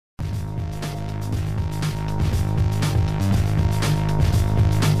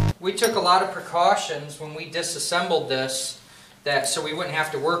we took a lot of precautions when we disassembled this, so we wouldn't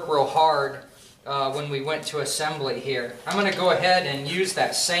have to work real hard when we went to assembly here. I'm going to go ahead and use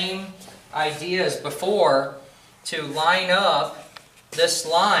that same idea as before to line up this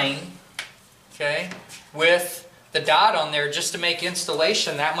line, okay, with the dot on there just to make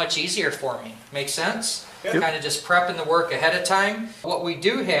installation that much easier for me. Make sense? Yep. Kind of just prepping the work ahead of time. What we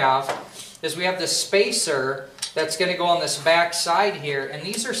do have is we have this spacer that's going to go on this back side here, and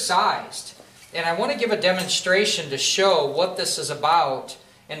these are sized. And I want to give a demonstration to show what this is about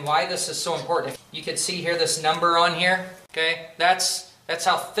and why this is so important. You can see here this number on here, okay? That's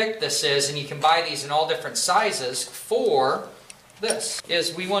how thick this is, and you can buy these in all different sizes for this.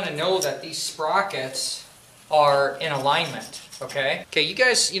 Is we want to know that these sprockets are in alignment, okay? Okay, you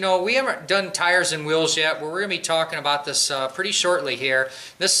guys, you know, we haven't done tires and wheels yet, but we're going to be talking about this pretty shortly here.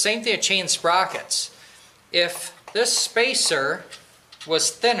 This same thing with chain sprockets. If this spacer was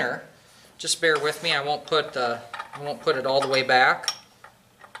thinner, just bear with me, I won't put it all the way back.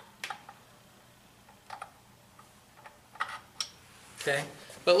 Okay,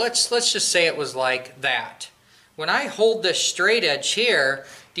 but let's just say it was like that. When I hold this straight edge here,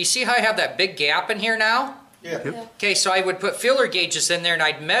 do you see how I have that big gap in here now? Yeah. Yep. Okay, so I would put feeler gauges in there and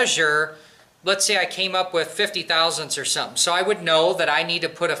I'd measure, let's say I came up with 50 thousandths or something. So I would know that I need to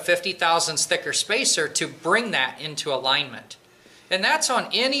put a 50 thousandths thicker spacer to bring that into alignment. And that's on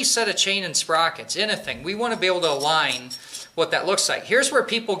any set of chain and sprockets, anything. We want to be able to align what that looks like. Here's where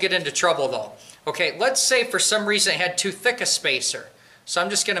people get into trouble though. Okay, let's say for some reason it had too thick a spacer. So I'm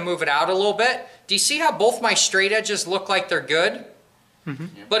just going to move it out a little bit. Do you see how both my straight edges look like they're good? Mm-hmm.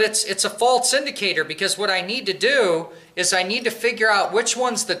 But it's a false indicator, because what I need to do is I need to figure out which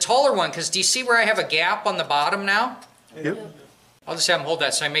one's the taller one, because do you see where I have a gap on the bottom now? Yep. I'll just have them hold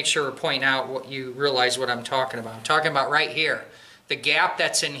that so I make sure we're pointing out what you realize what I'm talking about. I'm talking about right here, the gap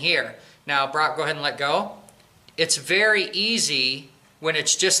that's in here. Now, Brock, go ahead and let go. It's very easy when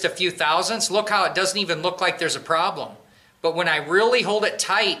it's just a few thousandths. Look how it doesn't even look like there's a problem. But when I really hold it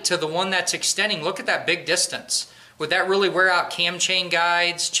tight to the one that's extending, look at that big distance. Would that really wear out cam chain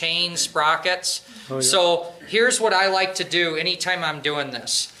guides, chain sprockets? Oh, yeah. So here's what I like to do anytime I'm doing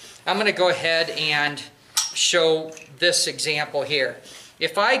this. I'm going to go ahead and show this example here.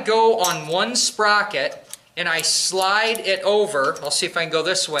 If I go on one sprocket and I slide it over, I'll see if I can go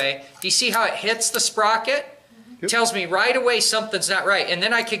this way. Do you see how it hits the sprocket? Yep. It tells me right away something's not right. And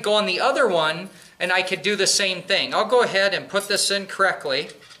then I could go on the other one and I could do the same thing. I'll go ahead and put this in correctly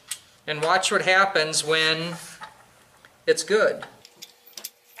and watch what happens when it's good.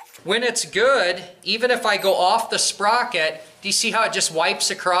 When it's good, even if I go off the sprocket, do you see how it just wipes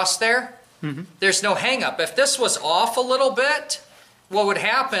across there? Mm-hmm. There's no hang up. If this was off a little bit, what would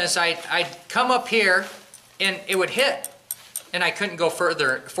happen is I'd come up here and it would hit and I couldn't go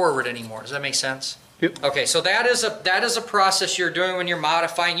further forward anymore. Does that make sense? Yep. Okay, so that is a process you're doing when you're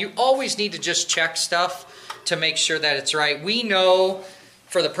modifying. You always need to just check stuff to make sure that it's right. We know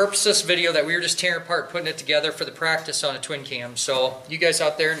for the purpose of this video that we were just tearing apart, putting it together for the practice on a twin cam. So you guys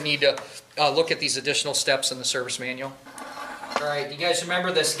out there need to look at these additional steps in the service manual. All right, do you guys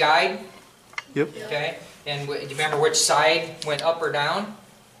remember this guide? Yep. Okay, and do you remember which side went up or down?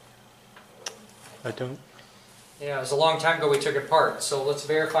 I don't. Yeah, it was a long time ago we took it apart. So let's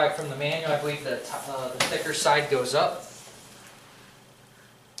verify from the manual. I believe the thicker side goes up.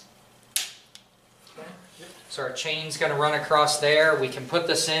 Okay. So our chain's going to run across there. We can put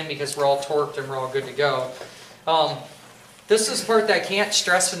this in because we're all torqued and we're all good to go. This is the part that I can't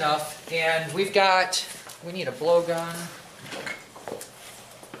stress enough. And we need a blowgun.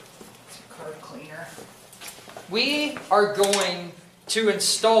 Card cleaner. We are going to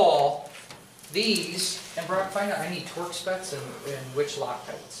install these, and Brock, find out, I need torque specs and which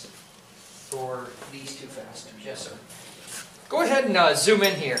Loctites for these two fasteners. Yes, sir. Go ahead and zoom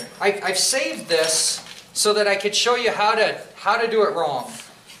in here. I've saved this so that I could show you how to do it wrong.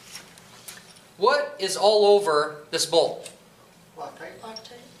 What is all over this bolt? Loctite.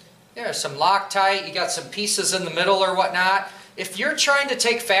 There's some Loctite. You got some pieces in the middle or whatnot. If you're trying to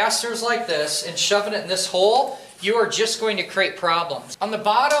take fasteners like this and shoving it in this hole, you are just going to create problems. On the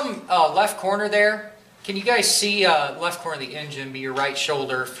bottom left corner there, can you guys see left corner of the engine, be your right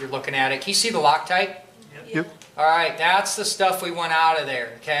shoulder if you're looking at it? Can you see the Loctite? Yep. All right, that's the stuff we want out of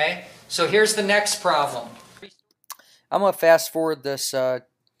there, okay? So here's the next problem. I'm going to fast forward this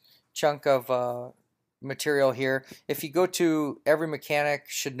chunk of material here. If you go to Every Mechanic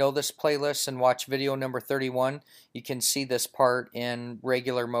Should Know This playlist and watch video number 31, you can see this part in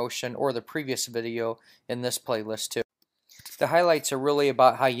regular motion, or the previous video in this playlist too. The highlights are really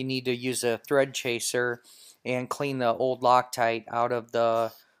about how you need to use a thread chaser and clean the old Loctite out of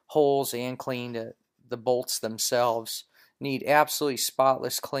the holes and cleaned. The bolts themselves need absolutely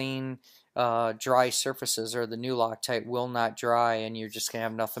spotless clean. Dry surfaces, or the new Loctite will not dry, and you're just gonna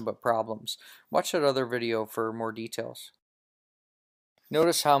have nothing but problems. Watch that other video for more details.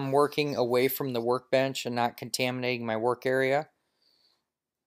 Notice how I'm working away from the workbench and not contaminating my work area.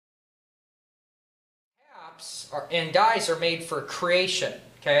 Caps and dies are made for creation,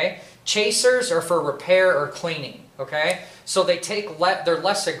 okay? Chasers are for repair or cleaning, okay? So they they're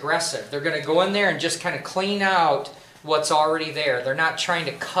less aggressive. They're gonna go in there and just kind of clean out what's already there. They're not trying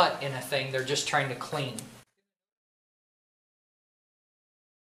to cut anything, they're just trying to clean.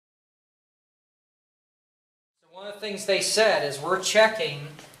 So one of the things they said is we're checking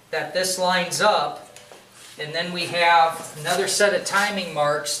that this lines up, and then we have another set of timing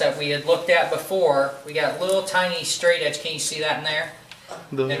marks that we had looked at before. We got little tiny straight edge, can you see that in there?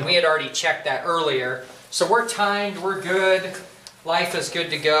 And we had already checked that earlier. So we're timed, we're good, life is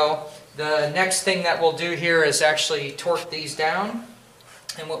good to go. The next thing that we'll do here is actually torque these down.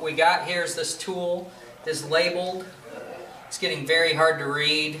 And what we got here is this tool is labeled. It's getting very hard to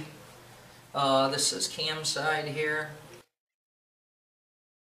read. This is cam side here.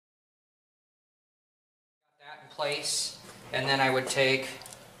 Got that in place. And then I would take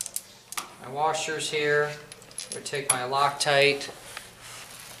my washers here. I would take my Loctite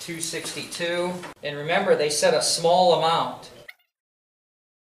 262. And remember, they said a small amount.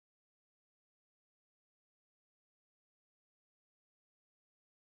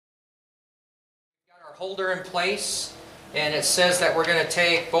 Holder in place, and it says that we're going to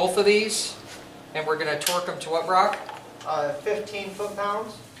take both of these and we're going to torque them to what, Brock? 15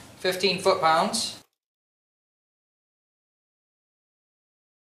 foot-pounds. 15 foot-pounds.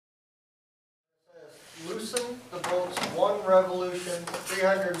 Loosen the bolts 1 revolution,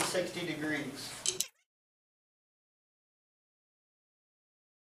 360 degrees.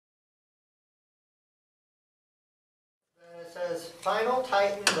 It says final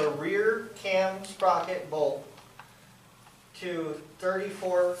tighten the rear cam sprocket bolt to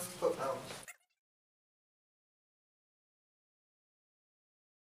 34 foot-pounds.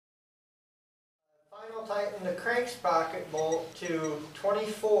 Final tighten the crank sprocket bolt to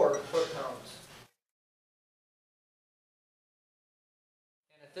 24 foot-pounds.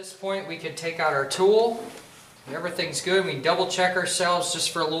 And at this point we could take out our tool. Everything's good. We can double check ourselves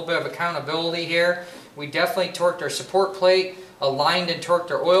just for a little bit of accountability here. We definitely torqued our support plate, aligned and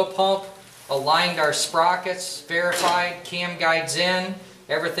torqued our oil pump, aligned our sprockets, verified, cam guides in,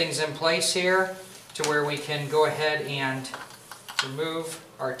 everything's in place here to where we can go ahead and remove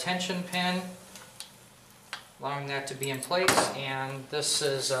our tension pin, allowing that to be in place, and this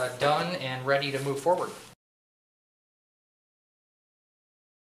is done and ready to move forward.